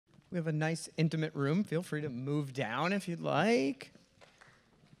We have a nice intimate room. Feel free to move down if you'd like.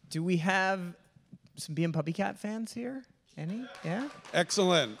 Do we have some Bee and PuppyCat fans here? Any? Yeah?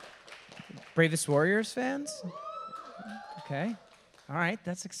 Excellent. Bravest Warriors fans? Okay. All right,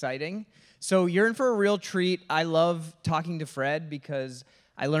 that's exciting. So you're in for a real treat. I love talking to Fred because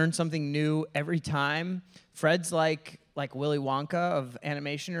I learn something new every time. Fred's like Willy Wonka of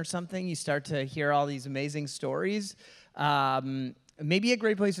animation or something. You start to hear all these amazing stories. Maybe a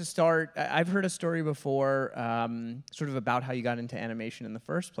great place to start. I've heard a story before, sort of about how you got into animation in the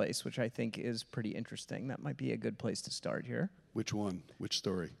first place, which I think is pretty interesting. That might be a good place to start here. Which one? Which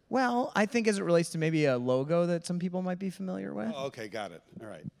story? Well, I think as it relates to maybe a logo that some people might be familiar with. Oh, okay, got it. All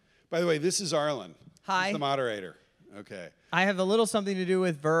right. By the way, this is Arlen. Hi. He's the moderator. Okay. I have a little something to do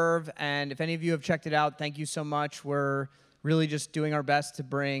with Verve, and if any of you have checked it out, thank you so much. We're really just doing our best to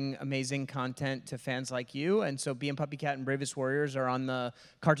bring amazing content to fans like you. And so Bee and PuppyCat and Bravest Warriors are on the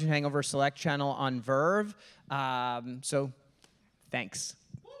Cartoon Hangover Select channel on Verve. So thanks.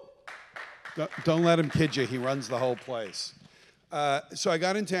 Don't let him kid you. He runs the whole place. So I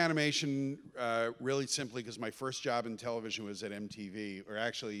got into animation really simply because my first job in television was at MTV, or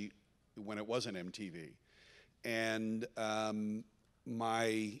actually when it wasn't MTV. And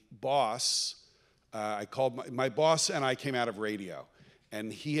my boss, I called my boss and I came out of radio.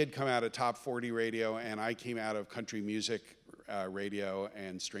 And he had come out of Top 40 radio, and I came out of country music radio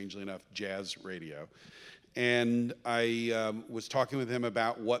and, strangely enough, jazz radio. And I was talking with him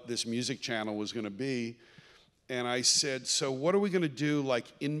about what this music channel was going to be. And I said, so what are we going to do, like,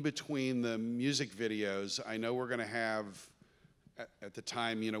 in between the music videos? I know we're going to have, at the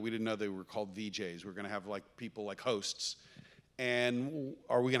time, you know, we didn't know they were called VJs. We're going to have, like, people like hosts. And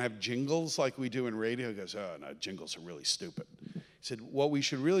are we going to have jingles like we do in radio? He goes, oh, no, jingles are really stupid. He said, what we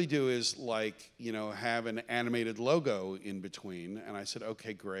should really do is, like, you know, have an animated logo in between. And I said,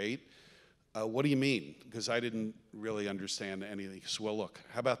 okay, great. What do you mean? Because I didn't really understand anything. He said, well, look,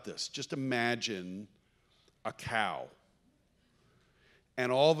 how about this? Just imagine a cow.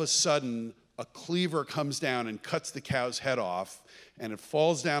 And all of a sudden, a cleaver comes down and cuts the cow's head off, and it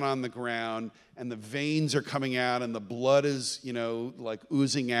falls down on the ground, and the veins are coming out, and the blood is, you know, like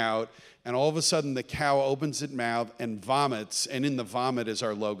oozing out, and all of a sudden the cow opens its mouth and vomits, and in the vomit is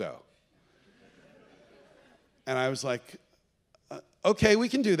our logo. And I was like, okay, we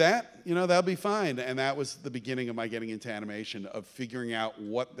can do that. You know, that'll be fine. And that was the beginning of my getting into animation, of figuring out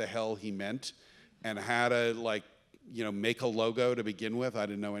what the hell he meant and how to, like, you know, make a logo to begin with. I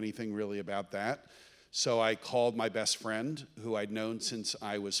didn't know anything really about that. So I called my best friend, who I'd known since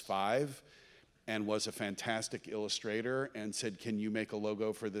I was 5 and was a fantastic illustrator, and said, can you make a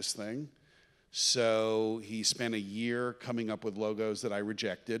logo for this thing? So he spent a year coming up with logos that I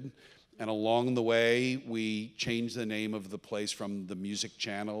rejected. And along the way, we changed the name of the place from the Music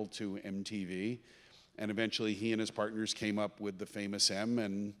Channel to MTV. And eventually he and his partners came up with the famous M,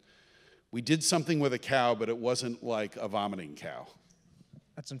 and we did something with a cow, but it wasn't like a vomiting cow.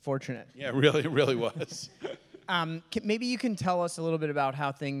 That's unfortunate. Yeah, it really was. Maybe you can tell us a little bit about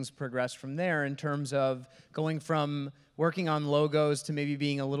how things progressed from there in terms of going from working on logos to maybe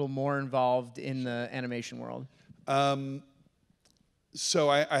being a little more involved in the animation world. So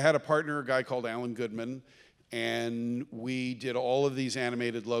I had a partner, a guy called Alan Goodman, and we did all of these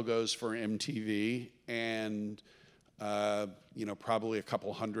animated logos for MTV, and you know, probably a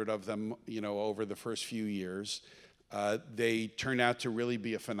couple hundred of them, you know, over the first few years. They turned out to really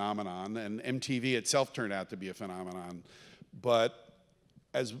be a phenomenon, and MTV itself turned out to be a phenomenon. But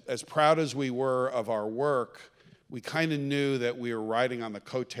as proud as we were of our work, we kind of knew that we were riding on the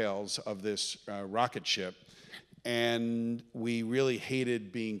coattails of this rocket ship, and we really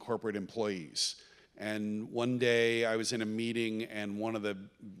hated being corporate employees. And one day I was in a meeting, and one of the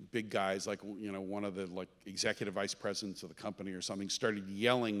big guys, like, you know, one of the, like, executive vice presidents of the company or something, started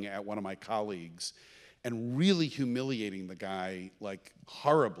yelling at one of my colleagues and really humiliating the guy, like,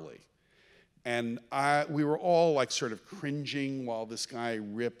 horribly. And we were all, like, sort of cringing while this guy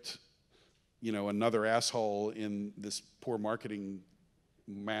ripped, you know, another asshole in this poor marketing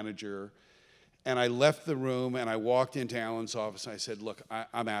manager. And I left the room, and I walked into Alan's office, and I said, look,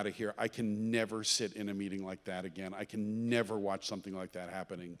 I'm out of here. I can never sit in a meeting like that again. I can never watch something like that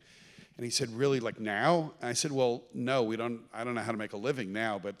happening. And he said, really, like now? And I said, well, no, I don't know how to make a living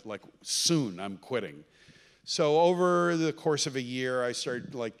now, but, like, soon I'm quitting. So over the course of a year, I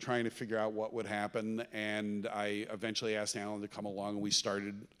started, like, trying to figure out what would happen, and I eventually asked Alan to come along, and we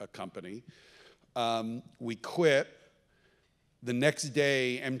started a company. We quit. The next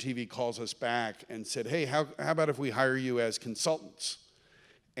day, MTV calls us back and said, hey, how about if we hire you as consultants?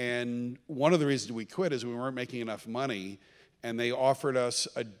 And one of the reasons we quit is we weren't making enough money, and they offered us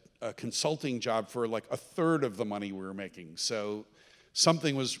a consulting job for like a third of the money we were making. So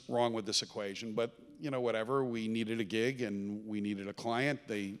something was wrong with this equation, but you know, whatever, we needed a gig and we needed a client.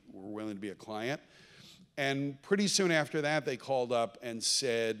 They were willing to be a client. And pretty soon after that, they called up and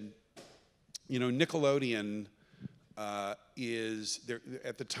said, you know, Nickelodeon is there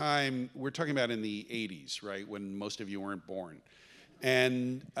at the time, we're talking about in the 80s, right, when most of you weren't born.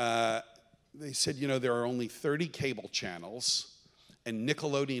 And they said, you know, there are only 30 cable channels, and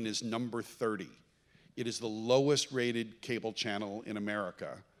Nickelodeon is number 30. It is the lowest rated cable channel in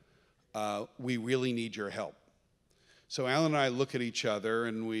America. We really need your help. So Alan and I look at each other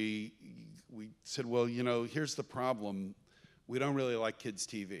and we said, well, you know, here's the problem. We don't really like kids'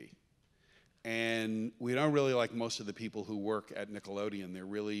 TV. And we don't really like most of the people who work at Nickelodeon. They're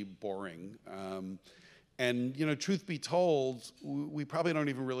really boring. And, you know, truth be told, we probably don't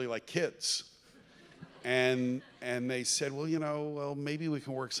even really like kids. And they said, well, you know, well, maybe we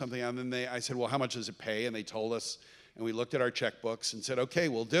can work something out. And then I said, well, how much does it pay? And they told us, and we looked at our checkbooks and said, okay,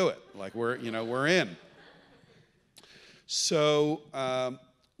 we'll do it. Like, we're in. So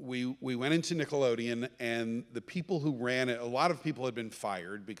we went into Nickelodeon, and the people who ran it, a lot of people had been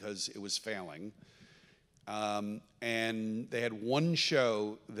fired because it was failing. And they had one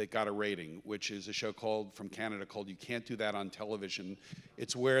show that got a rating, which is a show from Canada called You Can't Do That on Television.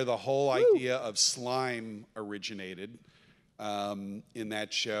 It's where the whole idea of slime originated in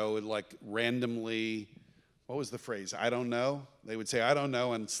that show. It, like, randomly, what was the phrase? I don't know. They would say, I don't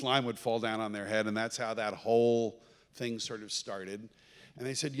know, and slime would fall down on their head, and that's how that whole thing sort of started. And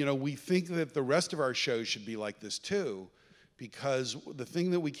they said, you know, we think that the rest of our shows should be like this too, because the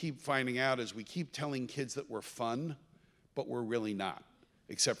thing that we keep finding out is we keep telling kids that we're fun, but we're really not,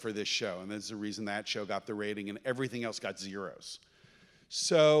 except for this show. And that's the reason that show got the rating and everything else got zeros.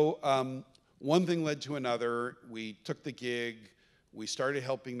 So one thing led to another. We took the gig. We started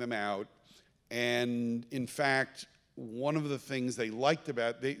helping them out. And in fact, one of the things they liked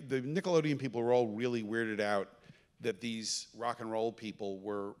about, the Nickelodeon people were all really weirded out that these rock and roll people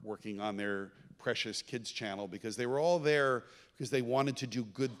were working on their precious kids channel, because they were all there because they wanted to do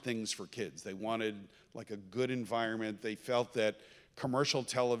good things for kids. They wanted like a good environment. They felt that commercial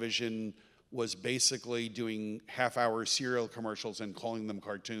television was basically doing half-hour cereal commercials and calling them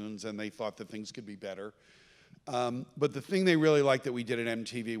cartoons, and they thought that things could be better. But the thing they really liked that we did at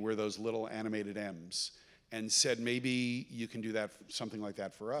MTV were those little animated M's, and said, maybe you can do that, something like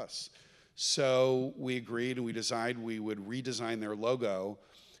that for us. So we agreed, and we decided we would redesign their logo.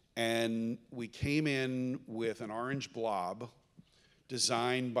 And we came in with an orange blob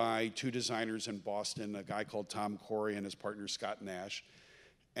designed by two designers in Boston, a guy called Tom Corey and his partner Scott Nash.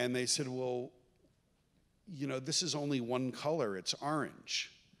 And they said, well, you know, this is only one color, it's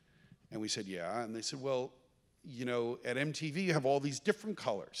orange. And we said, yeah. And they said, well, you know, at MTV you have all these different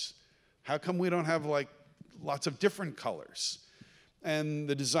colors. How come we don't have like lots of different colors? And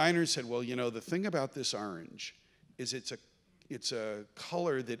the designer said, well, you know, the thing about this orange is it's a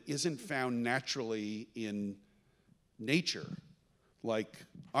color that isn't found naturally in nature, like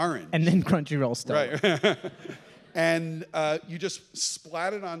orange. And then Crunchyroll stuff. Right. And you just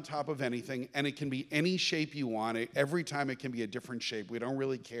splat it on top of anything, and it can be any shape you want it. Every time it can be a different shape. We don't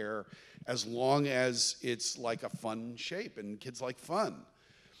really care, as long as it's like a fun shape, and kids like fun.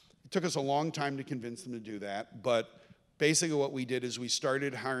 It took us a long time to convince them to do that, but basically what we did is we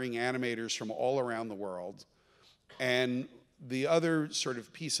started hiring animators from all around the world. And the other sort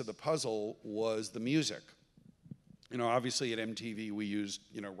of piece of the puzzle was the music. You know, obviously at MTV we used,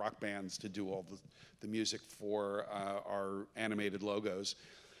 you know, rock bands to do all the music for our animated logos.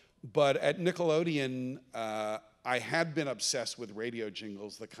 But at Nickelodeon, I had been obsessed with radio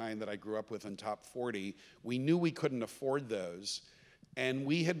jingles, the kind that I grew up with in Top 40. We knew we couldn't afford those. And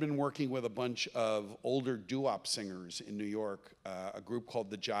we had been working with a bunch of older doo-wop singers in New York, a group called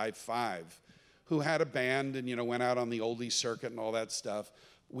the Jive Five, who had a band and, you know, went out on the oldie circuit and all that stuff.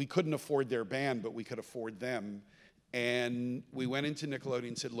 We couldn't afford their band, but we could afford them. And we went into Nickelodeon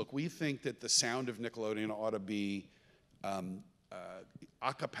and said, look, we think that the sound of Nickelodeon ought to be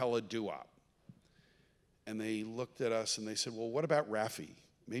a cappella doo-wop. And they looked at us and they said, well, what about Raffi?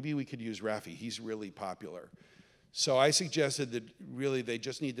 Maybe we could use Raffi. He's really popular. So I suggested that really they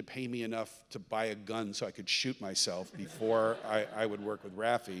just need to pay me enough to buy a gun so I could shoot myself before I would work with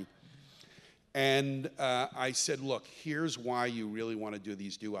Raffi. And I said, look, here's why you really want to do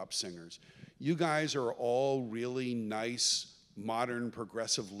these doo-wop singers. You guys are all really nice, modern,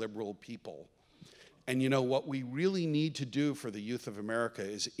 progressive, liberal people. And you know, what we really need to do for the youth of America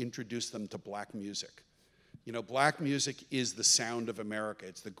is introduce them to black music. You know, black music is the sound of America.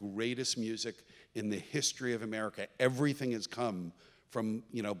 It's the greatest music in the history of America. Everything has come from,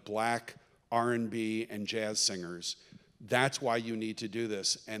 you know, black R&B and jazz singers. That's why you need to do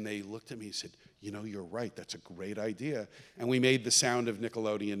this. And they looked at me and said, you know, you're right, that's a great idea. And we made the Sound of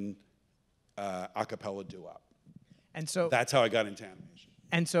Nickelodeon a cappella doo-wop. And so that's how I got into animation.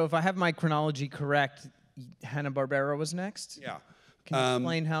 And so if I have my chronology correct, Hanna Barbera was next? Yeah. Can you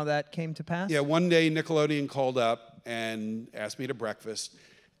explain how that came to pass? Yeah, one day Nickelodeon called up and asked me to breakfast.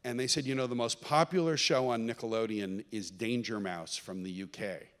 And they said, you know, the most popular show on Nickelodeon is Danger Mouse from the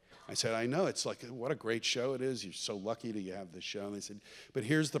UK. I said, I know, it's like, what a great show it is. You're so lucky to have this show. And they said, but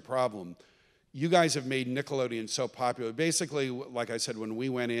here's the problem. You guys have made Nickelodeon so popular. Basically, like I said, when we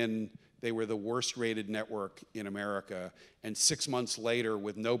went in, they were the worst rated network in America. And 6 months later,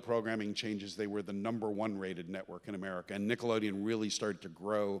 with no programming changes, they were the #1 rated network in America. And Nickelodeon really started to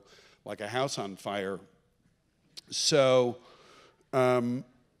grow like a house on fire. So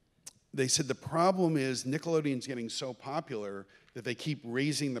they said the problem is Nickelodeon's getting so popular that they keep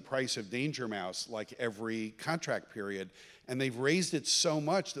raising the price of Danger Mouse like every contract period. And they've raised it so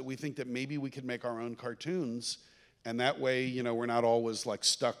much that we think that maybe we could make our own cartoons. And that way, you know, we're not always like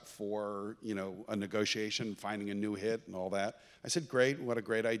stuck for, you know, a negotiation, finding a new hit and all that. I said, great, what a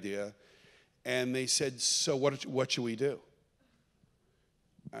great idea. And they said, so what should we do?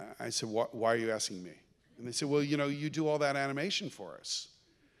 I said, why are you asking me? And they said, well, you know, you do all that animation for us.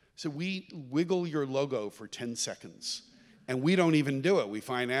 So we wiggle your logo for 10 seconds. And we don't even do it. We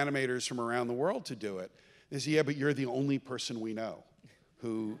find animators from around the world to do it. They said, yeah, but you're the only person we know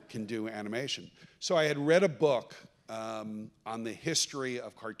who can do animation. So I had read a book on the history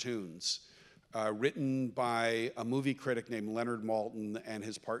of cartoons written by a movie critic named Leonard Maltin and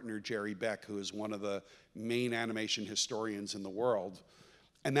his partner Jerry Beck, who is one of the main animation historians in the world.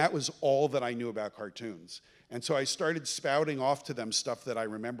 And that was all that I knew about cartoons. And so I started spouting off to them stuff that I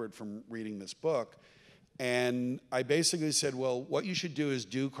remembered from reading this book. And I basically said, well, what you should do is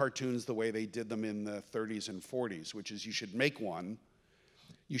do cartoons the way they did them in the 30s and 40s, which is you should make one,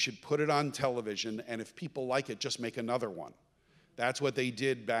 you should put it on television, and if people like it, just make another one. That's what they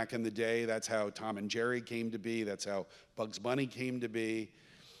did back in the day. That's how Tom and Jerry came to be. That's how Bugs Bunny came to be.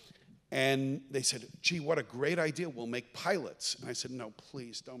 And they said, gee, what a great idea. We'll make pilots. And I said, no,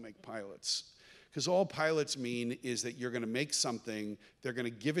 please don't make pilots. Because all pilots mean is that you're going to make something, they're going to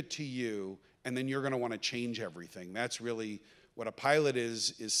give it to you, and then you're going to want to change everything. That's really what a pilot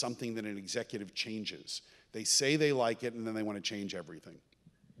is something that an executive changes. They say they like it, and then they want to change everything.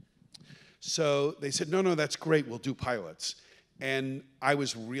 So they said, no, that's great, we'll do pilots. And I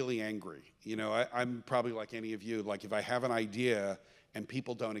was really angry. You know, I'm probably like any of you, like if I have an idea and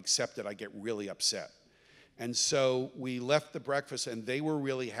people don't accept it, I get really upset. And so we left the breakfast, and they were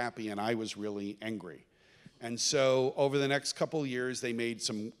really happy, and I was really angry. And so over the next couple of years, they made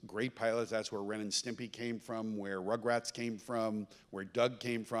some great pilots. That's where Ren and Stimpy came from, where Rugrats came from, where Doug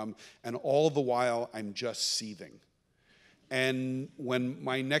came from. And all the while, I'm just seething. And when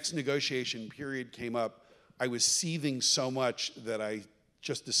my next negotiation period came up, I was seething so much that I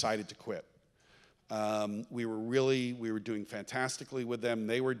just decided to quit. We were doing fantastically with them.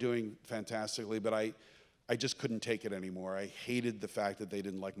 They were doing fantastically, but I just couldn't take it anymore. I hated the fact that they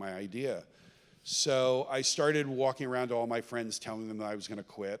didn't like my idea. So I started walking around to all my friends telling them that I was going to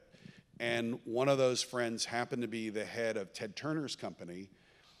quit. And one of those friends happened to be the head of Ted Turner's company,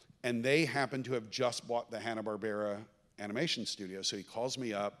 and they happened to have just bought the Hanna Barbera animation studio. So he calls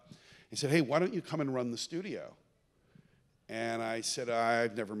me up. He said, hey, why don't you come and run the studio? And I said,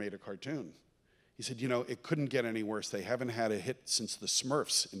 I've never made a cartoon. He said, you know, it couldn't get any worse. They haven't had a hit since the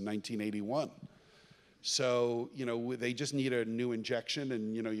Smurfs in 1981. So, you know, they just need a new injection,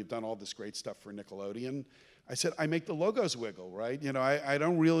 and, you know, you've done all this great stuff for Nickelodeon. I said, I make the logos wiggle, right? You know, I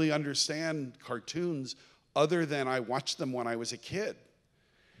don't really understand cartoons other than I watched them when I was a kid.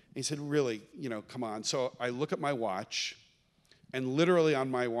 He said, really, you know, come on. So I look at my watch, and literally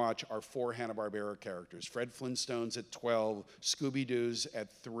on my watch are 4 Hanna-Barbera characters. Fred Flintstone's at 12, Scooby-Doo's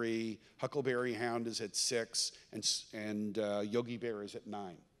at 3, Huckleberry Hound is at 6, and Yogi Bear is at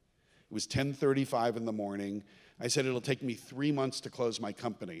 9. It was 10:35 in the morning. I said, it'll take me 3 months to close my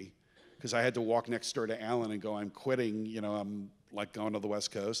company, because I had to walk next door to Alan and go, I'm quitting, you know, I'm like going to the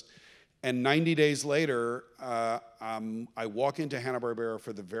West Coast. And 90 days later, I walk into Hanna-Barbera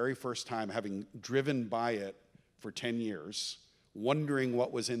for the very first time, having driven by it for 10 years, wondering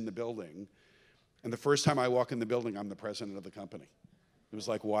what was in the building. And the first time I walk in the building, I'm the president of the company. It was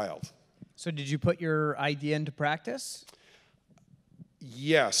like wild. So did you put your idea into practice?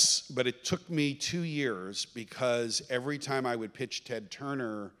 Yes, but it took me 2 years, because every time I would pitch Ted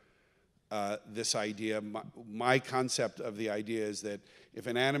Turner this idea, my concept of the idea is that if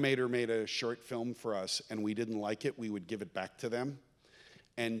an animator made a short film for us and we didn't like it, we would give it back to them.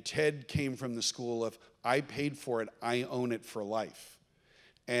 And Ted came from the school of, I paid for it, I own it for life.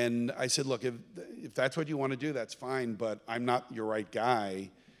 And I said, look, if that's what you want to do, that's fine, but I'm not your right guy.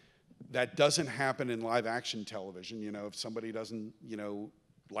 That doesn't happen in live action television. You know, if somebody doesn't, you know,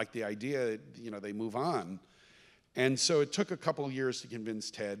 like the idea, you know, they move on. And so it took a couple of years to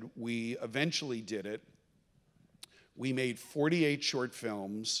convince Ted. We eventually did it. We made 48 short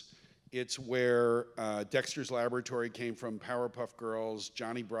films. It's where Dexter's Laboratory came from, Powerpuff Girls,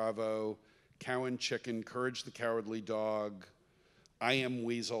 Johnny Bravo, Cow and Chicken, Courage the Cowardly Dog, I Am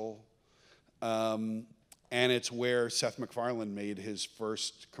Weasel. And it's where Seth MacFarlane made his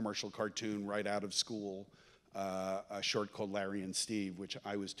first commercial cartoon right out of school, a short called Larry and Steve, which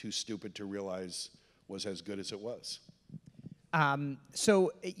I was too stupid to realize was as good as it was.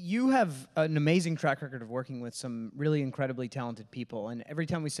 So you have an amazing track record of working with some really incredibly talented people, and every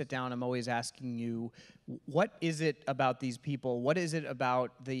time we sit down, I'm always asking you, what is it about these people? What is it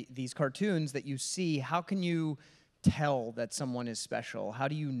about these cartoons that you see? How can you tell that someone is special? How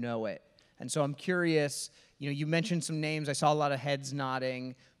do you know it? And so I'm curious, you know, you mentioned some names. I saw a lot of heads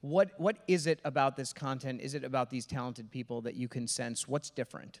nodding. What is it about this content? Is it about these talented people that you can sense? What's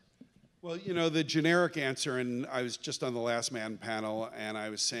different? Well, you know, the generic answer, and I was just on the Last Man panel, and I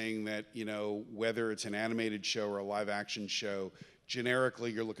was saying that, you know, whether it's an animated show or a live action show,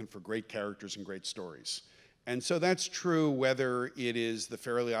 generically you're looking for great characters and great stories. And so that's true whether it is the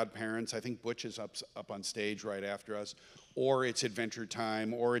Fairly Odd Parents, I think Butch is up on stage right after us, or it's Adventure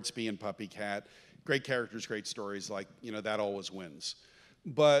Time, or it's Bee and PuppyCat. Great characters, great stories, like, you know, that always wins.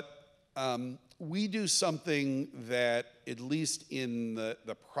 But we do something that, at least in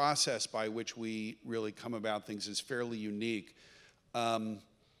the process by which we really come about things, is fairly unique. I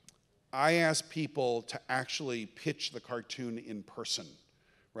ask people to actually pitch the cartoon in person,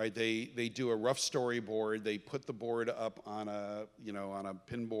 right? They do a rough storyboard, they put the board up on a, you know, on a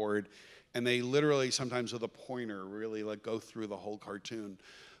pin board, and they literally, sometimes with a pointer, really like go through the whole cartoon.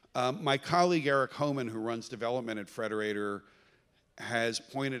 My colleague Eric Homan, who runs development at Frederator, has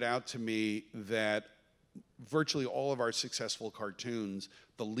pointed out to me that virtually all of our successful cartoons,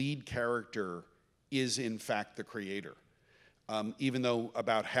 the lead character is in fact the creator, even though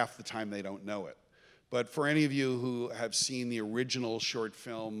about half the time they don't know it. But for any of you who have seen the original short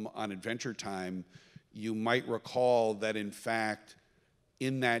film on Adventure Time, you might recall that in fact,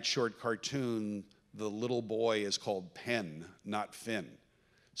 in that short cartoon, the little boy is called Penn, not Finn.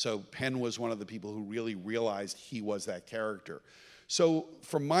 So Penn was one of the people who really realized he was that character. So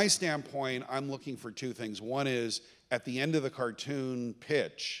from my standpoint, I'm looking for two things. One is, at the end of the cartoon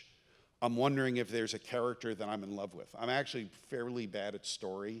pitch, I'm wondering if there's a character that I'm in love with. I'm actually fairly bad at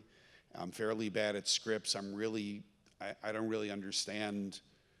story. I'm fairly bad at scripts. I don't really understand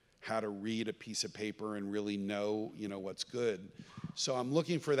how to read a piece of paper and really know, you know, what's good. So I'm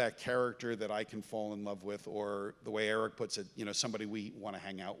looking for that character that I can fall in love with, or the way Eric puts it, you know, somebody we want to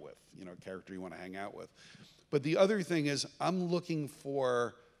hang out with, you know, a character you want to hang out with. But the other thing is, I'm looking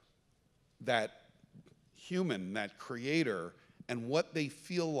for that human, that creator, and what they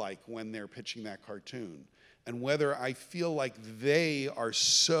feel like when they're pitching that cartoon. And whether I feel like they are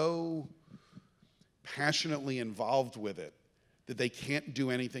so passionately involved with it that they can't do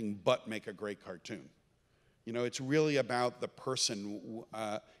anything but make a great cartoon. You know, it's really about the person.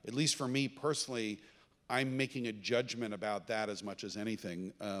 At least for me personally, I'm making a judgment about that as much as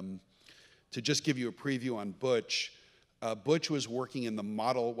anything. To just give you a preview on Butch, Butch was working in the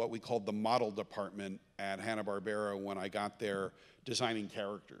model, what we called the model department at Hanna Barbera when I got there, designing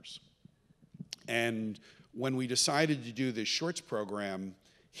characters. And when we decided to do this shorts program,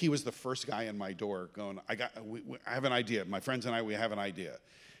 he was the first guy in my door going, I have an idea. My friends and I, we have an idea.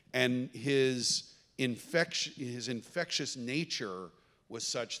 And his infectious nature was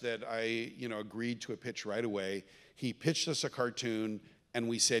such that I, you know, agreed to a pitch right away. He pitched us a cartoon, and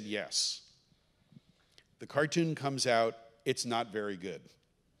we said yes. The cartoon comes out, it's not very good.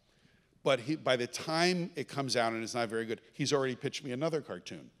 But by the time it comes out and it's not very good, he's already pitched me another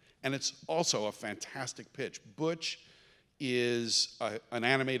cartoon. And it's also a fantastic pitch. Butch is an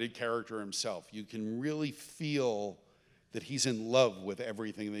animated character himself. You can really feel that he's in love with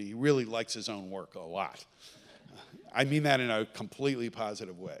everything, that he really likes his own work a lot. I mean that in a completely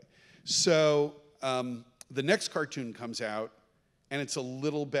positive way. So the next cartoon comes out, and it's a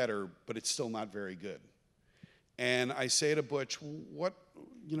little better, but it's still not very good. And I say to Butch, what,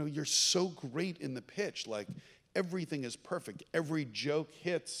 you know, you're so great in the pitch. Like, everything is perfect. Every joke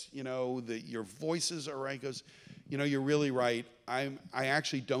hits, you know, your voices are right. He goes, you know, you're really right. I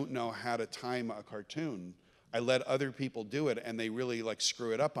actually don't know how to time a cartoon. I let other people do it, and they really, like,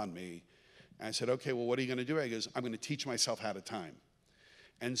 screw it up on me. And I said, okay, well, what are you going to do? He goes, I'm going to teach myself how to time.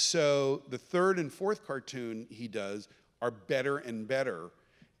 And so the third and fourth cartoon he does are better and better.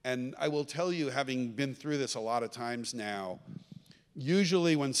 And I will tell you, having been through this a lot of times now,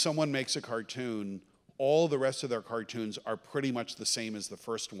 usually when someone makes a cartoon, all the rest of their cartoons are pretty much the same as the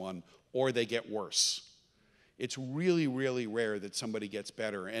first one, or they get worse. It's really, really rare that somebody gets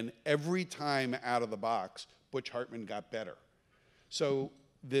better. And every time out of the box, Butch Hartman got better. So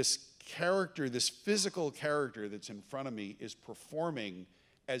this character, this physical character that's in front of me is performing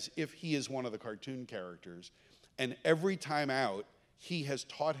as if he is one of the cartoon characters. And every time out, he has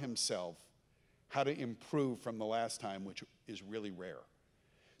taught himself how to improve from the last time, which is really rare.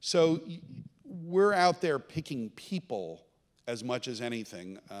 So we're out there picking people as much as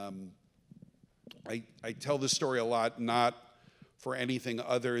anything. I tell this story a lot, not for anything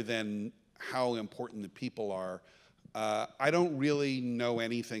other than how important the people are. I don't really know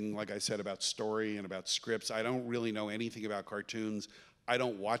anything, like I said, about story and about scripts. I don't really know anything about cartoons. I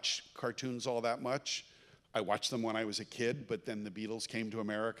don't watch cartoons all that much. I watched them when I was a kid, but then the Beatles came to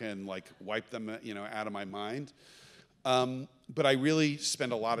America and like wiped them, out of my mind. But I really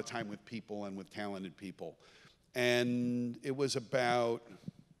spend a lot of time with people and with talented people. And it was about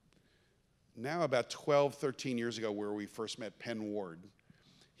 12, 13 years ago where we first met Penn Ward.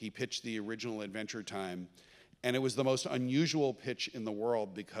 He pitched the original Adventure Time. And it was the most unusual pitch in the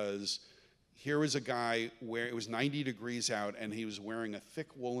world because here was a guy where it was 90 degrees out and he was wearing a thick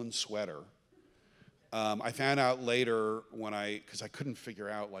woolen sweater. I found out later because I couldn't figure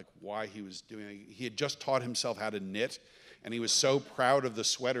out like why he was doing it. He had just taught himself how to knit, and he was so proud of the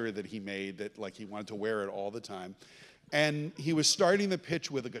sweater that he made that like he wanted to wear it all the time. And he was starting the pitch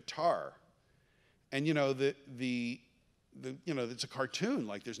with a guitar, and it's a cartoon.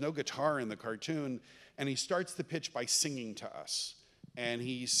 Like there's no guitar in the cartoon, and he starts the pitch by singing to us. And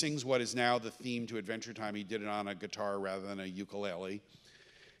he sings what is now the theme to Adventure Time. He did it on a guitar rather than a ukulele,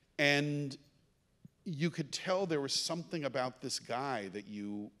 and you could tell there was something about this guy that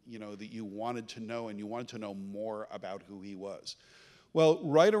you wanted to know, and you wanted to know more about who he was. Well,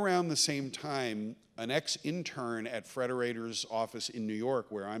 right around the same time, an ex-intern at Frederator's office in New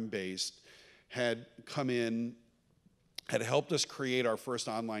York, where I'm based, had come in, had helped us create our first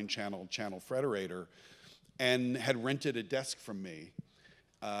online channel Frederator, and had rented a desk from me.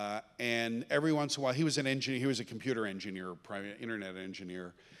 And every once in a while, he was an engineer, he was a computer engineer, private internet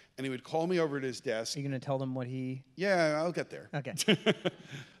engineer, and he would call me over to his desk. Are you going to tell them what he... Yeah, I'll get there. Okay.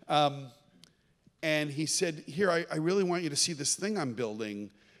 And he said, here, I really want you to see this thing I'm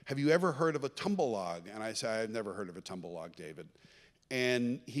building. Have you ever heard of a tumble log? And I said, I've never heard of a tumble log, David.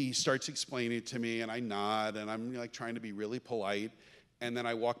 And he starts explaining it to me, and I nod, and I'm like trying to be really polite. And then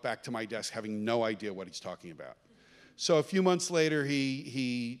I walk back to my desk having no idea what he's talking about. So a few months later,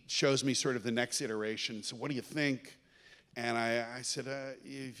 he shows me sort of the next iteration. So what do you think? And I said,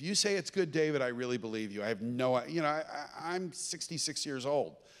 if you say it's good, David, I really believe you. I have I'm 66 years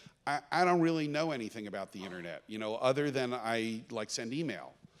old. I don't really know anything about the internet, other than I send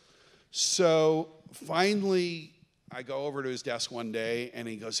email. So finally, I go over to his desk one day, and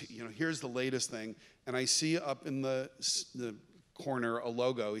he goes, here's the latest thing. And I see up in the corner a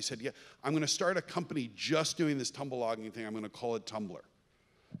logo. He said, yeah, I'm going to start a company just doing this tumble logging thing. I'm going to call it Tumblr.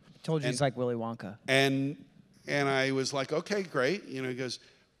 Told you he's like Willy Wonka. And I was like, okay, great. He goes,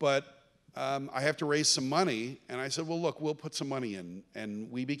 but I have to raise some money. And I said, well, look, we'll put some money in. And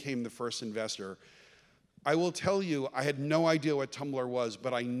we became the first investor. I will tell you, I had no idea what Tumblr was,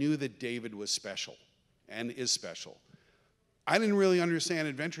 but I knew that David was special and is special. I didn't really understand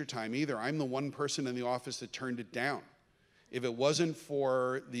Adventure Time either. I'm the one person in the office that turned it down. If it wasn't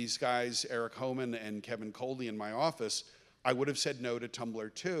for these guys, Eric Homan and Kevin Coldy in my office, I would have said no to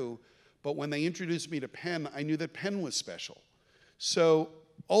Tumblr too. But when they introduced me to Penn, I knew that Penn was special. So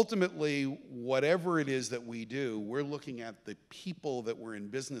ultimately, whatever it is that we do, we're looking at the people that we're in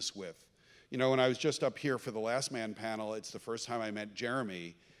business with. When I was just up here for the Last Man panel, it's the first time I met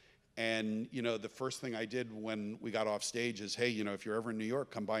Jeremy. And, the first thing I did when we got off stage is, hey, if you're ever in New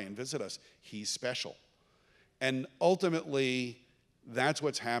York, come by and visit us. He's special. And ultimately, that's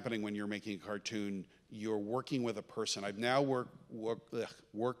what's happening when you're making a cartoon. You're working with a person. I've now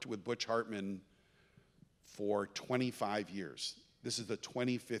worked with Butch Hartman for 25 years. This is the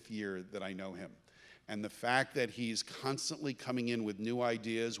 25th year that I know him. And the fact that he's constantly coming in with new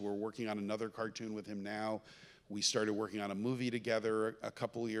ideas, we're working on another cartoon with him now. We started working on a movie together a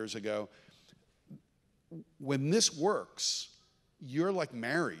couple of years ago. When this works, you're like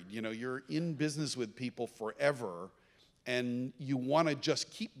married. You're in business with people forever, and you want to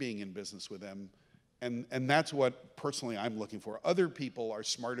just keep being in business with them. And that's what, personally, I'm looking for. Other people are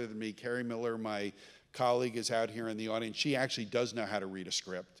smarter than me. Carrie Miller, my colleague is out here in the audience. She actually does know how to read a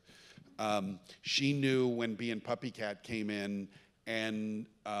script. She knew when Bee and PuppyCat came in, and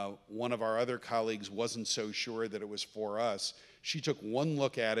one of our other colleagues wasn't so sure that it was for us. She took one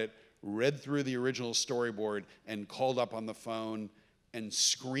look at it, read through the original storyboard, and called up on the phone and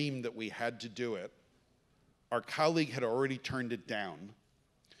screamed that we had to do it. Our colleague had already turned it down.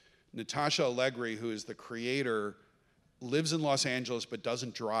 Natasha Allegri, who is the creator, lives in Los Angeles but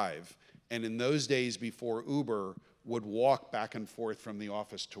doesn't drive. And in those days before Uber, would walk back and forth from the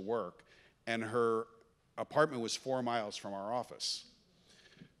office to work. And her apartment was 4 miles from our office.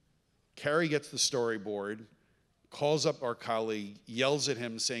 Carrie gets the storyboard, calls up our colleague, yells at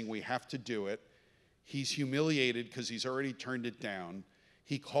him saying, we have to do it. He's humiliated because he's already turned it down.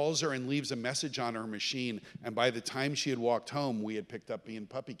 He calls her and leaves a message on her machine, and by the time she had walked home, we had picked up Bee and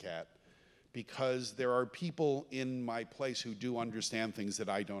PuppyCat, because there are people in my place who do understand things that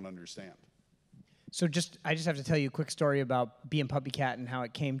I don't understand. So I just have to tell you a quick story about Bee and PuppyCat and how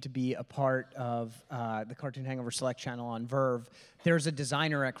it came to be a part of the Cartoon Hangover Select channel on Verve. There's a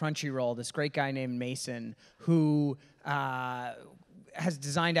designer at Crunchyroll, this great guy named Mason, who has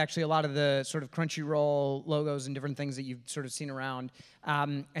designed actually a lot of the sort of Crunchyroll logos and different things that you've sort of seen around.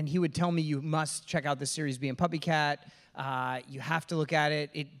 And he would tell me, you must check out this series, Bee and PuppyCat. You have to look at it.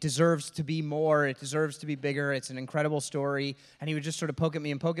 It deserves to be more. It deserves to be bigger. It's an incredible story. And he would just sort of poke at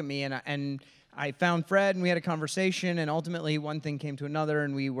me. And I found Fred, and we had a conversation. And ultimately, one thing came to another,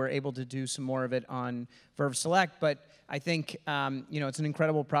 and we were able to do some more of it on Verve Select. But I think it's an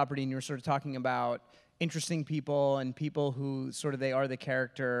incredible property, and you were sort of talking about interesting people and people who sort of they are the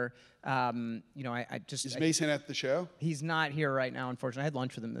character. Is Mason at the show? He's not here right now, unfortunately. I had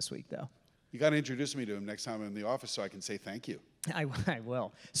lunch with him this week, though. You got to introduce me to him next time I'm in the office so I can say thank you. I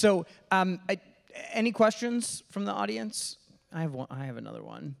will. So, any questions from the audience? I have another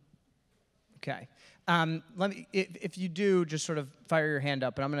one. Okay. If you do, just sort of fire your hand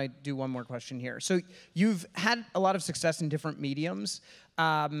up, and I'm going to do one more question here. So, you've had a lot of success in different mediums,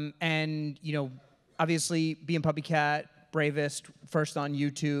 and obviously, Bee and PuppyCat, Bravest, first on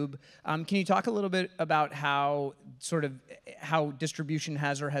YouTube. Can you talk a little bit about how distribution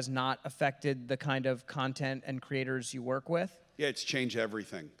has or has not affected the kind of content and creators you work with? Yeah, it's changed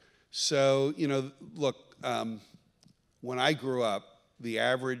everything. So, look, when I grew up, the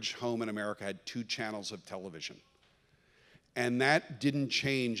average home in America had 2 channels of television. And that didn't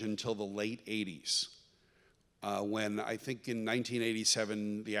change until the late 80s. When I think in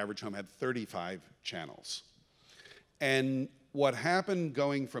 1987, the average home had 35 channels. And what happened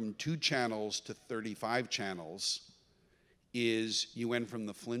going from 2 channels to 35 channels is you went from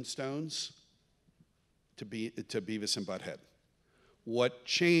the Flintstones to Beavis and Butthead. What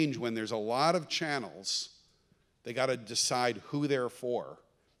changed when there's a lot of channels, they got to decide who they're for.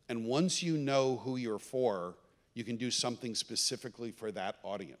 And once you know who you're for, you can do something specifically for that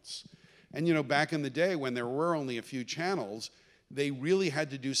audience. And back in the day when there were only a few channels, they really had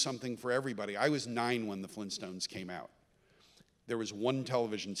to do something for everybody. I was 9 when the Flintstones came out. There was one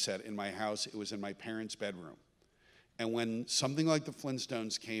television set in my house. It was in my parents' bedroom. And when something like the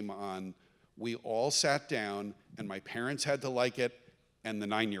Flintstones came on, we all sat down, and my parents had to like it, and the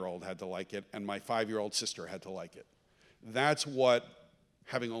 9-year-old had to like it, and my 5-year-old sister had to like it. That's what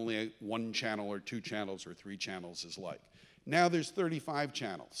having only 1 channel or 2 channels or 3 channels is like. Now there's 35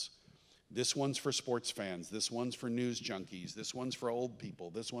 channels. This one's for sports fans. This one's for news junkies. This one's for old people.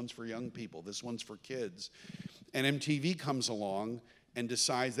 This one's for young people. This one's for kids. And MTV comes along and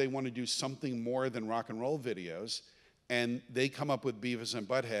decides they want to do something more than rock and roll videos. And they come up with Beavis and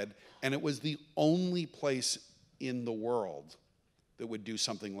Butthead. And it was the only place in the world that would do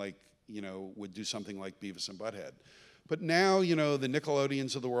something like, Beavis and Butthead. But now, the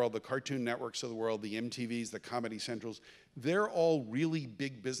Nickelodeons of the world, the Cartoon Networks of the world, the MTVs, the Comedy Centrals, they're all really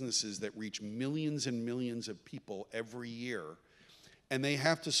big businesses that reach millions and millions of people every year. And they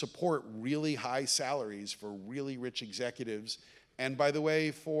have to support really high salaries for really rich executives. And by the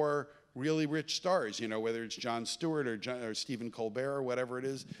way, for really rich stars, whether it's Jon Stewart or Stephen Colbert or whatever it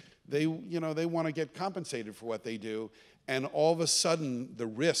is, they want to get compensated for what they do. And all of a sudden, the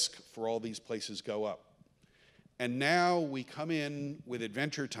risk for all these places go up. And now we come in with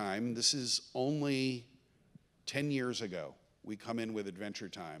Adventure Time. This is only 10 years ago. We come in with Adventure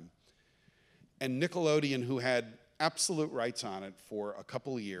Time. And Nickelodeon, who had absolute rights on it for a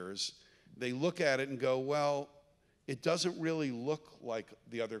couple of years, they look at it and go, well, it doesn't really look like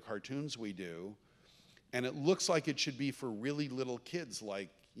the other cartoons we do. And it looks like it should be for really little kids, like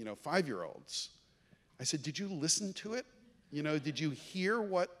 5-year-olds. I said, did you listen to it? Did you hear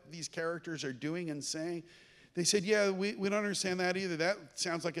what these characters are doing and saying? They said, yeah, we don't understand that either. That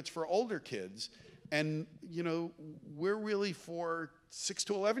sounds like it's for older kids. And, you know, we're really for 6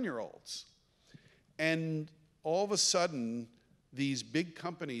 to 11-year-olds. And all of a sudden, these big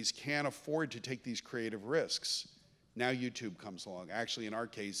companies can't afford to take these creative risks. Now YouTube comes along. Actually, in our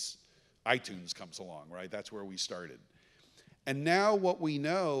case, iTunes comes along, right? That's where we started. And now what we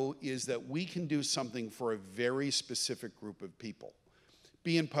know is that we can do something for a very specific group of people.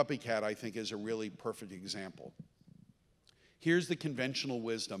 Bee and PuppyCat, I think, is a really perfect example. Here's the conventional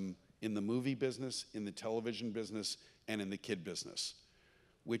wisdom in the movie business, in the television business, and in the kid business,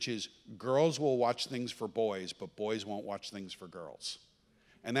 which is girls will watch things for boys, but boys won't watch things for girls.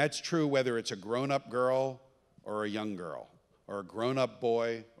 And that's true whether it's a grown-up girl or a young girl, or a grown-up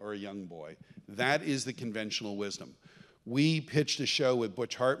boy or a young boy. That is the conventional wisdom. We pitched a show with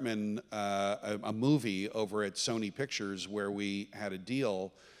Butch Hartman, a movie over at Sony Pictures where we had a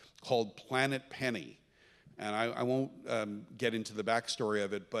deal called Planet Penny. And I won't get into the backstory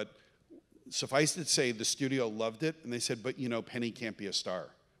of it, but suffice it to say, the studio loved it, and they said, but you know, Penny can't be a star.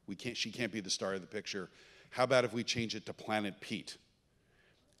 She can't be the star of the picture. How about if we change it to Planet Pete?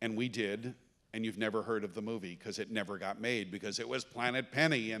 And we did, and you've never heard of the movie because it never got made because it was Planet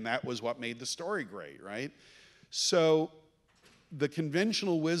Penny, and that was what made the story great, right? So the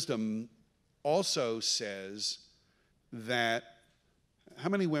conventional wisdom also says that, how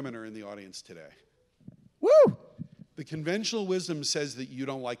many women are in the audience today? Woo! The conventional wisdom says that you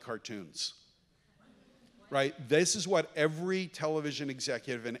don't like cartoons, right? This is what every television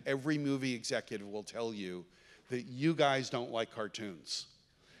executive and every movie executive will tell you, that you guys don't like cartoons.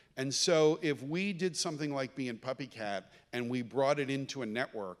 And so if we did something like Bee and PuppyCat and we brought it into a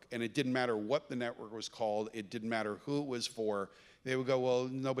network, and it didn't matter what the network was called, it didn't matter who it was for, they would go, well,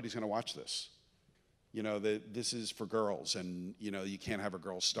 nobody's going to watch this. You know, this is for girls, and you know, you can't have a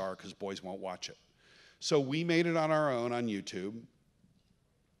girl star because boys won't watch it. So we made it on our own on YouTube.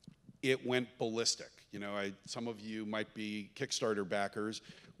 It went ballistic. You know, some of you might be Kickstarter backers.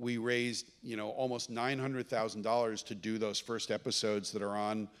 We raised, you know, almost $900,000 to do those first episodes that are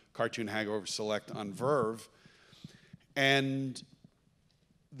on Cartoon Hangover Select on Verve. And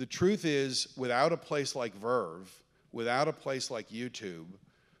the truth is, without a place like Verve, without a place like YouTube,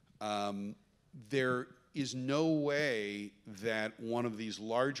 there is no way that one of these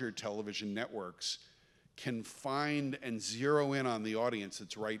larger television networks can find and zero in on the audience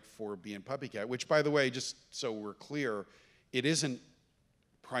that's right for Bee and PuppyCat, which, by the way, just so we're clear, it isn't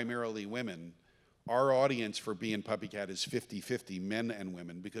primarily women. Our audience for Bee and PuppyCat is 50-50, men and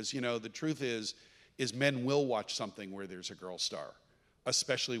women, because, you know, the truth is men will watch something where there's a girl star,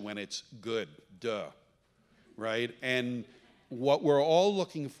 especially when it's good, right? And what we're all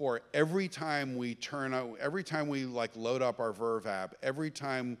looking for every time we like load up our Verve app, every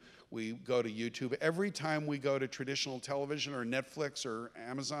time we go to YouTube, every time we go to traditional television or Netflix or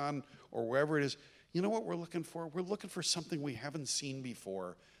Amazon or wherever it is, you know what we're looking for? We're looking for something we haven't seen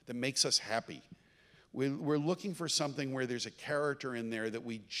before that makes us happy. We're looking for something where there's a character in there that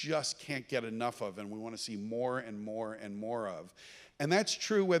we just can't get enough of, and we want to see more and more and more of. And that's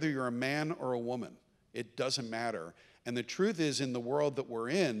true whether you're a man or a woman. It doesn't matter. And the truth is, in the world that we're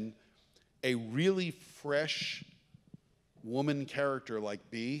in, a really fresh woman character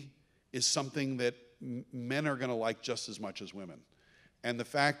like Bee is something that men are going to like just as much as women. And the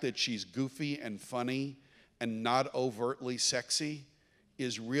fact that she's goofy and funny and not overtly sexy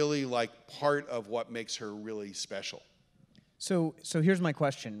is really like part of what makes her really special. So here's my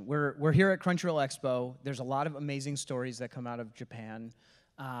question. We're here at Crunchyroll Expo. There's a lot of amazing stories that come out of Japan.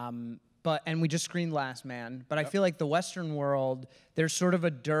 And we just screened Last Man. But I feel like the Western world, there's sort of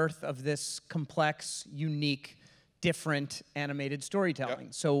a dearth of this complex, unique, different animated storytelling.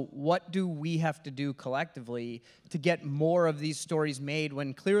 Yep. So what do we have to do collectively to get more of these stories made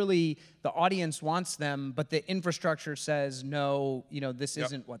when clearly the audience wants them, but the infrastructure says, no, you know, this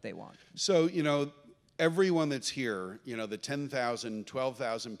isn't what they want? So, you know, everyone that's here, you know, the 10,000,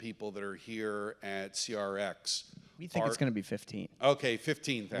 12,000 people that are here at CRX. We think it's going to be 15. Okay,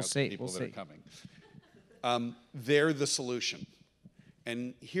 15,000 people that are coming. They're the solution.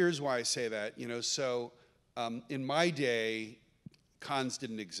 And here's why I say that. You know, so in my day, cons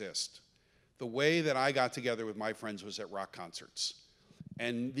didn't exist. The way that I got together with my friends was at rock concerts.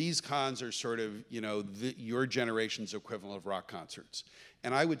 And these cons are sort of, you know, your generation's equivalent of rock concerts.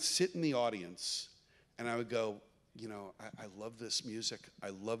 And I would sit in the audience and I would go, you know, I love this music. I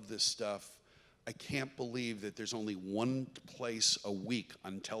love this stuff. I can't believe that there's only one place a week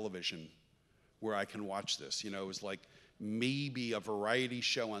on television where I can watch this. You know, it was like maybe a variety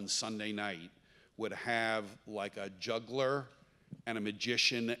show on Sunday night would have like a juggler and a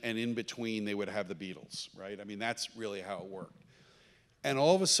magician, and in between they would have the Beatles, right? I mean, that's really how it worked. And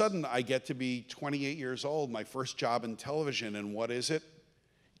all of a sudden, I get to be 28 years old, my first job in television, and what is it?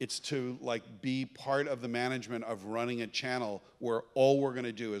 It's to like be part of the management of running a channel where all we're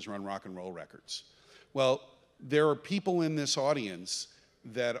gonna do is run rock and roll records. Well, there are people in this audience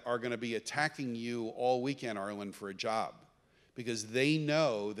that are gonna be attacking you all weekend, Arlen, for a job, because they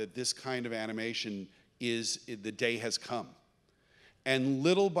know that this kind of animation is, the day has come. And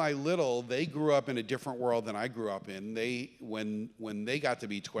little by little, they grew up in a different world than I grew up in. When they got to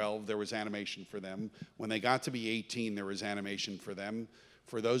be 12, there was animation for them. When they got to be 18, there was animation for them.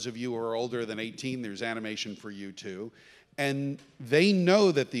 For those of you who are older than 18, there's animation for you too. And they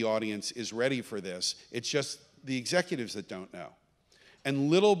know that the audience is ready for this. It's just the executives that don't know. And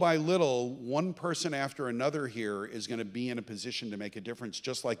little by little, one person after another here is going to be in a position to make a difference,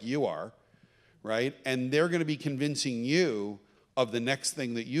 just like you are, right? And they're going to be convincing you of the next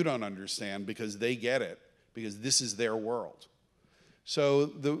thing that you don't understand because they get it, because this is their world. So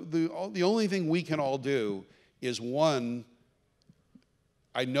the only thing we can all do is, one,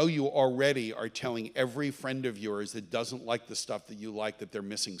 I know you already are telling every friend of yours that doesn't like the stuff that you like that they're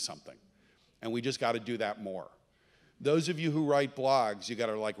missing something. And we just got to do that more. Those of you who write blogs, you got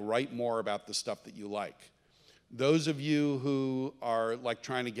to like write more about the stuff that you like. Those of you who are like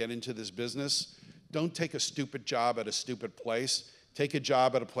trying to get into this business, don't take a stupid job at a stupid place. Take a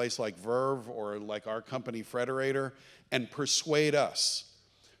job at a place like Verve or like our company Frederator and persuade us.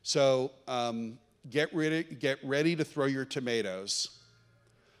 So get ready to throw your tomatoes.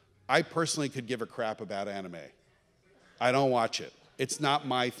 I personally could give a crap about anime. I don't watch it. It's not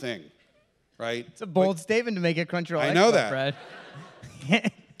my thing, right? It's a bold statement to make at Crunchyroll. I know Expo, that.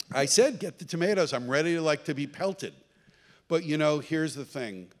 Fred. I said, get the tomatoes. I'm ready to be pelted. But you know, here's the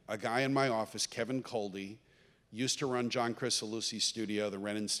thing. A guy in my office, Kevin Coldy, used to run John Crisaluci's studio, the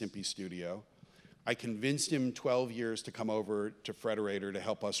Ren and Stimpy studio. I convinced him 12 years to come over to Frederator to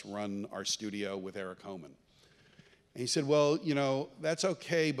help us run our studio with Eric Homan. And he said, well, you know, that's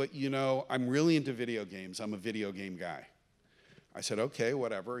okay, but you know, I'm really into video games. I'm a video game guy. I said, okay,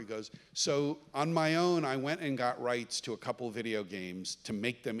 whatever. He goes, so on my own, I went and got rights to a couple video games to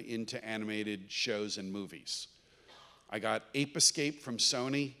make them into animated shows and movies. I got Ape Escape from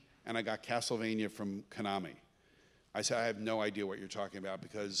Sony, and I got Castlevania from Konami. I said, I have no idea what you're talking about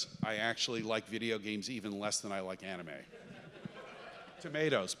because I actually like video games even less than I like anime.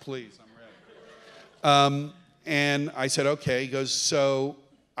 Tomatoes, please, I'm ready. And I said, okay. He goes, so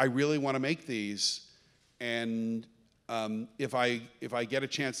I really want to make these, and if I get a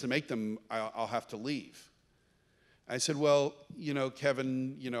chance to make them, I'll have to leave. I said, well, you know,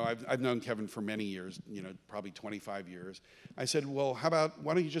 Kevin, you know, I've known Kevin for many years, you know, probably 25 years. I said, well,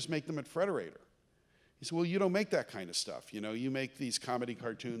 why don't you just make them at Frederator? He said, well, you don't make that kind of stuff. You know, you make these comedy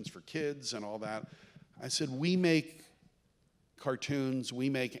cartoons for kids and all that. I said, we make cartoons, we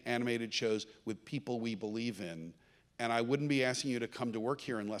make animated shows with people we believe in, and I wouldn't be asking you to come to work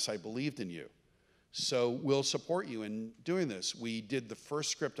here unless I believed in you. So we'll support you in doing this. We did the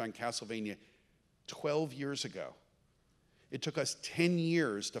first script on Castlevania 12 years ago. It took us 10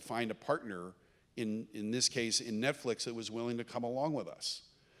 years to find a partner, in this case, in Netflix, that was willing to come along with us.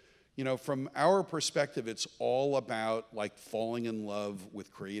 You know, from our perspective, it's all about like falling in love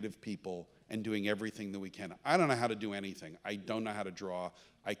with creative people and doing everything that we can. I don't know how to do anything. I don't know how to draw.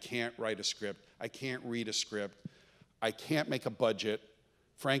 I can't write a script. I can't read a script. I can't make a budget.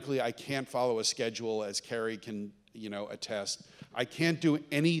 Frankly, I can't follow a schedule, as Carrie can, you know, attest. I can't do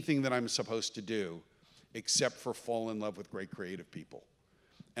anything that I'm supposed to do except for fall in love with great creative people.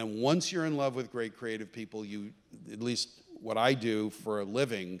 And once you're in love with great creative people, you, at least what I do for a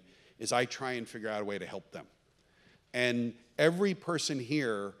living, is I try and figure out a way to help them. And every person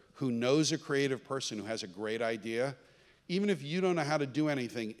here who knows a creative person who has a great idea, even if you don't know how to do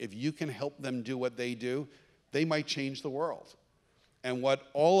anything, if you can help them do what they do, they might change the world. And what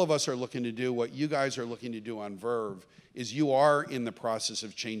all of us are looking to do, what you guys are looking to do on Verve, is you are in the process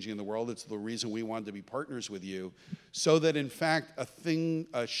of changing the world. It's the reason we wanted to be partners with you, so that in fact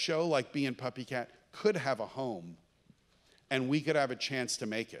a show like Bee and PuppyCat could have a home, and we could have a chance to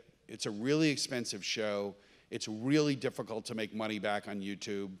make it. It's a really expensive show. It's really difficult to make money back on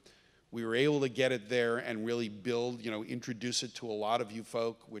YouTube. We were able to get it there and really build, you know, introduce it to a lot of you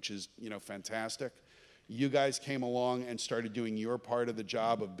folk, which is, you know, fantastic. You guys came along and started doing your part of the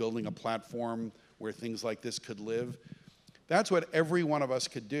job of building a platform where things like this could live. That's what every one of us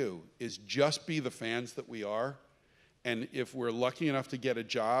could do, is just be the fans that we are. And if we're lucky enough to get a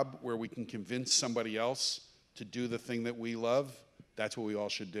job where we can convince somebody else to do the thing that we love, that's what we all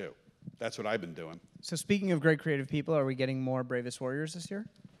should do. That's what I've been doing. So speaking of great creative people, are we getting more Bravest Warriors this year?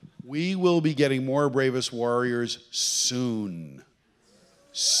 We will be getting more Bravest Warriors soon.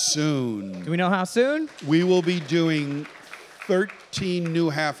 Soon. Do we know how soon? We will be doing 13 new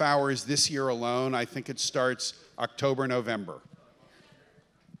half hours this year alone. I think it starts October, November.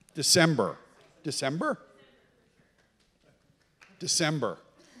 December. December? December.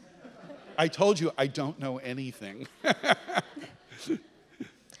 I told you I don't know anything.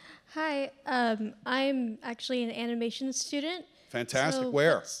 Hi, I'm actually an animation student. Fantastic. So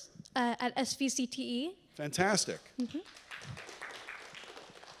Where? At SVCTE. Fantastic.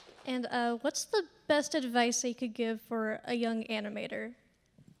 And what's the best advice I could give for a young animator?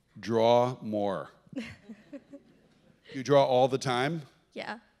 Draw more. You draw all the time?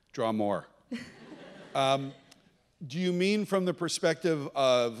 Yeah. Draw more. Do you mean from the perspective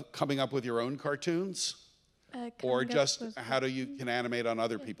of coming up with your own cartoons? Or just how you can animate on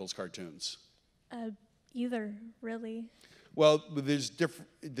other people's cartoons? Either, really. Well, there's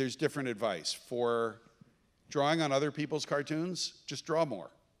different advice. For drawing on other people's cartoons, just draw more.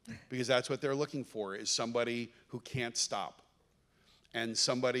 Because that's what they're looking for, is somebody who can't stop. And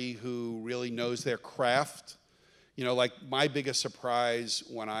somebody who really knows their craft. You know, like my biggest surprise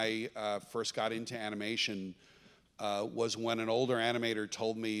when I first got into animation was when an older animator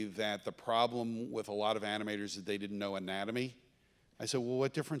told me that the problem with a lot of animators is they didn't know anatomy. I said, well,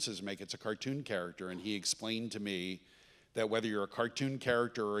 what difference does it make? It's a cartoon character. And he explained to me that whether you're a cartoon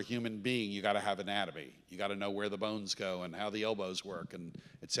character or a human being, you got to have anatomy. You got to know where the bones go and how the elbows work, and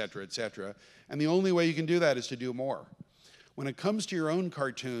et cetera, et cetera. And the only way you can do that is to do more. When it comes to your own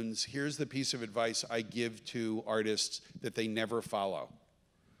cartoons, here's the piece of advice I give to artists that they never follow,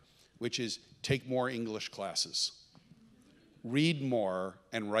 which is take more English classes. Read more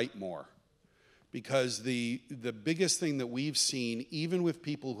and write more. Because the biggest thing that we've seen, even with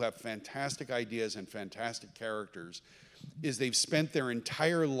people who have fantastic ideas and fantastic characters, is they've spent their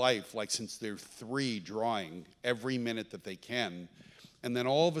entire life, like since they're 3, drawing every minute that they can. And then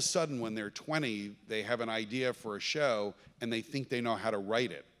all of a sudden, when they're 20, they have an idea for a show, and they think they know how to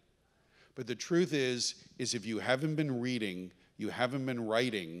write it. But the truth is if you haven't been reading, you haven't been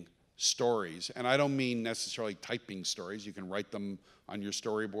writing stories, and I don't mean necessarily typing stories, you can write them on your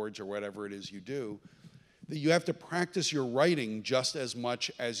storyboards or whatever it is you do, that you have to practice your writing just as much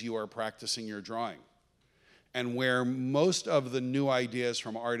as you are practicing your drawing. And where most of the new ideas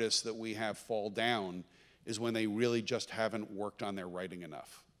from artists that we have fall down is when they really just haven't worked on their writing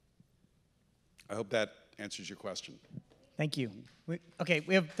enough. I hope that answers your question. Thank you. Okay,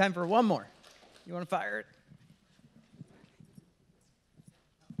 we have time for one more. You want to fire it?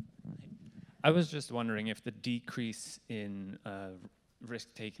 I was just wondering if the decrease in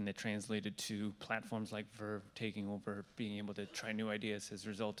risk-taking that translated to platforms like Verve taking over, being able to try new ideas, has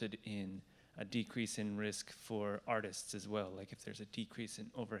resulted in a decrease in risk for artists as well. Like if there's a decrease in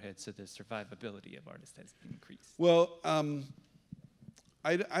overhead, so the survivability of artists has increased. Well,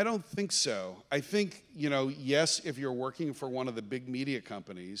 I don't think so. I think, yes, if you're working for one of the big media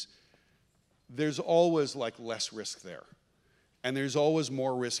companies, there's always like less risk there. And there's always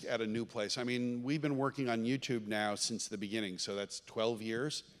more risk at a new place. I mean, we've been working on YouTube now since the beginning, so that's 12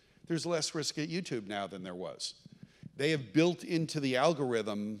 years. There's less risk at YouTube now than there was. They have built into the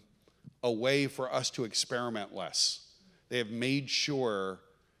algorithm a way for us to experiment less. They have made sure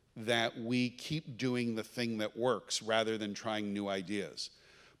that we keep doing the thing that works rather than trying new ideas.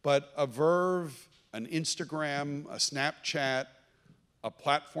 But a Verve, an Instagram, a Snapchat, a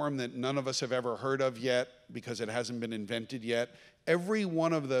platform that none of us have ever heard of yet because it hasn't been invented yet, every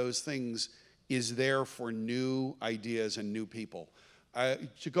one of those things is there for new ideas and new people.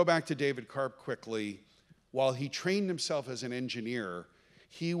 To go back to David Karp quickly, while he trained himself as an engineer,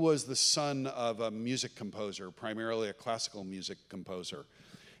 he was the son of a music composer, primarily a classical music composer.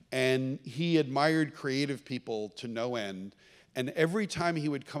 And he admired creative people to no end. And every time he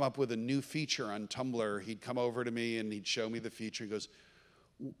would come up with a new feature on Tumblr, he'd come over to me and he'd show me the feature. He goes,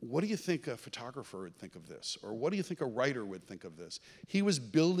 what do you think a photographer would think of this? Or what do you think a writer would think of this? He was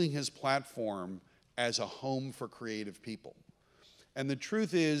building his platform as a home for creative people. And the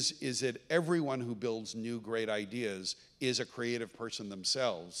truth is that everyone who builds new great ideas is a creative person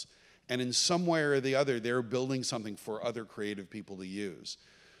themselves. And in some way or the other, they're building something for other creative people to use.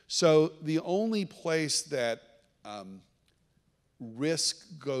 So the only place that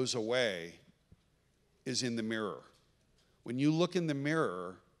risk goes away is in the mirror. When you look in the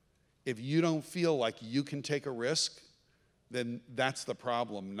mirror, if you don't feel like you can take a risk, then that's the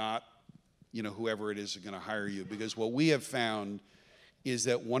problem, not whoever it is going to hire you. Because what we have found is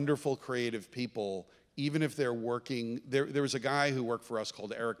that wonderful creative people, even if they're working, there was a guy who worked for us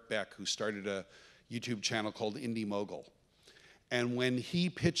called Eric Beck who started a YouTube channel called Indie Mogul. And when he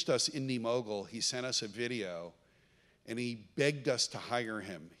pitched us Indie Mogul, he sent us a video and he begged us to hire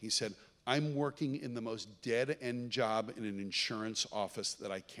him. He said, I'm working in the most dead-end job in an insurance office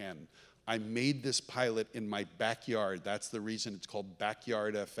that I can. I made this pilot in my backyard. That's the reason it's called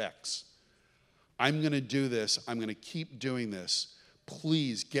Backyard FX. I'm going to do this. I'm going to keep doing this.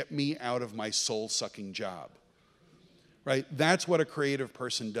 Please get me out of my soul-sucking job. Right? That's what a creative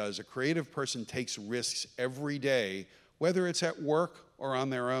person does. A creative person takes risks every day, whether it's at work or on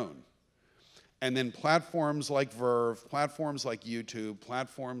their own. And then platforms like Verve, platforms like YouTube,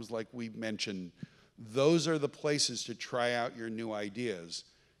 platforms like we mentioned, those are the places to try out your new ideas,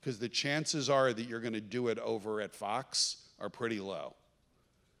 because the chances are that you're going to do it over at Fox are pretty low.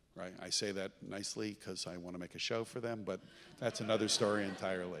 Right? I say that nicely because I want to make a show for them, but that's another story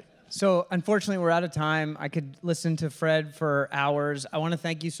entirely. So unfortunately, we're out of time. I could listen to Fred for hours. I want to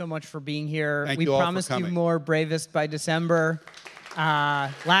thank you so much for being here. Thank we you all for promised you coming. more Bravest by December.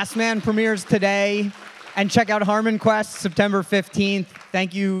 Last Man premieres today. And check out Harmon Quest, September 15th.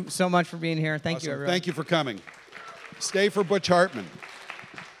 Thank you so much for being here. Thank you, Awesome. everyone. Thank you for coming. Stay for Butch Hartman.